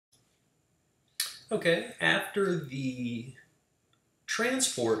Okay, after the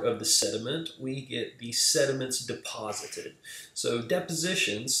transport of the sediment, we get the sediments deposited. So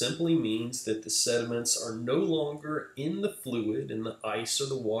deposition simply means that the sediments are no longer in the fluid, in the ice or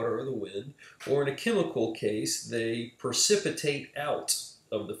the water or the wind, or in a chemical case, they precipitate out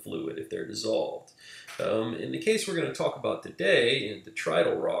of the fluid if they're dissolved. In the case we're going to talk about today, in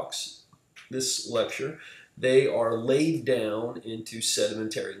detrital rocks, this lecture, they are laid down into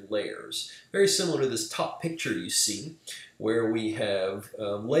sedimentary layers. Very similar to this top picture you see, where we have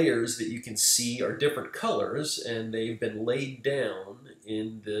layers that you can see are different colors, and they've been laid down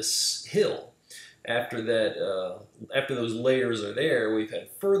in this hill. After that, after those layers are there, we've had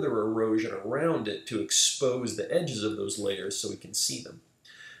further erosion around it to expose the edges of those layers so we can see them.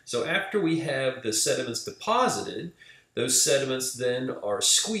 So after we have the sediments deposited, those sediments then are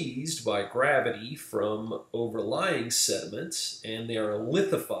squeezed by gravity from overlying sediments, and they are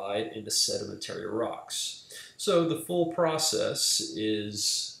lithified into sedimentary rocks. So the full process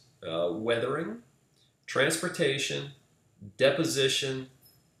is weathering, transportation, deposition,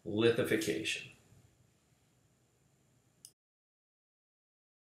 lithification.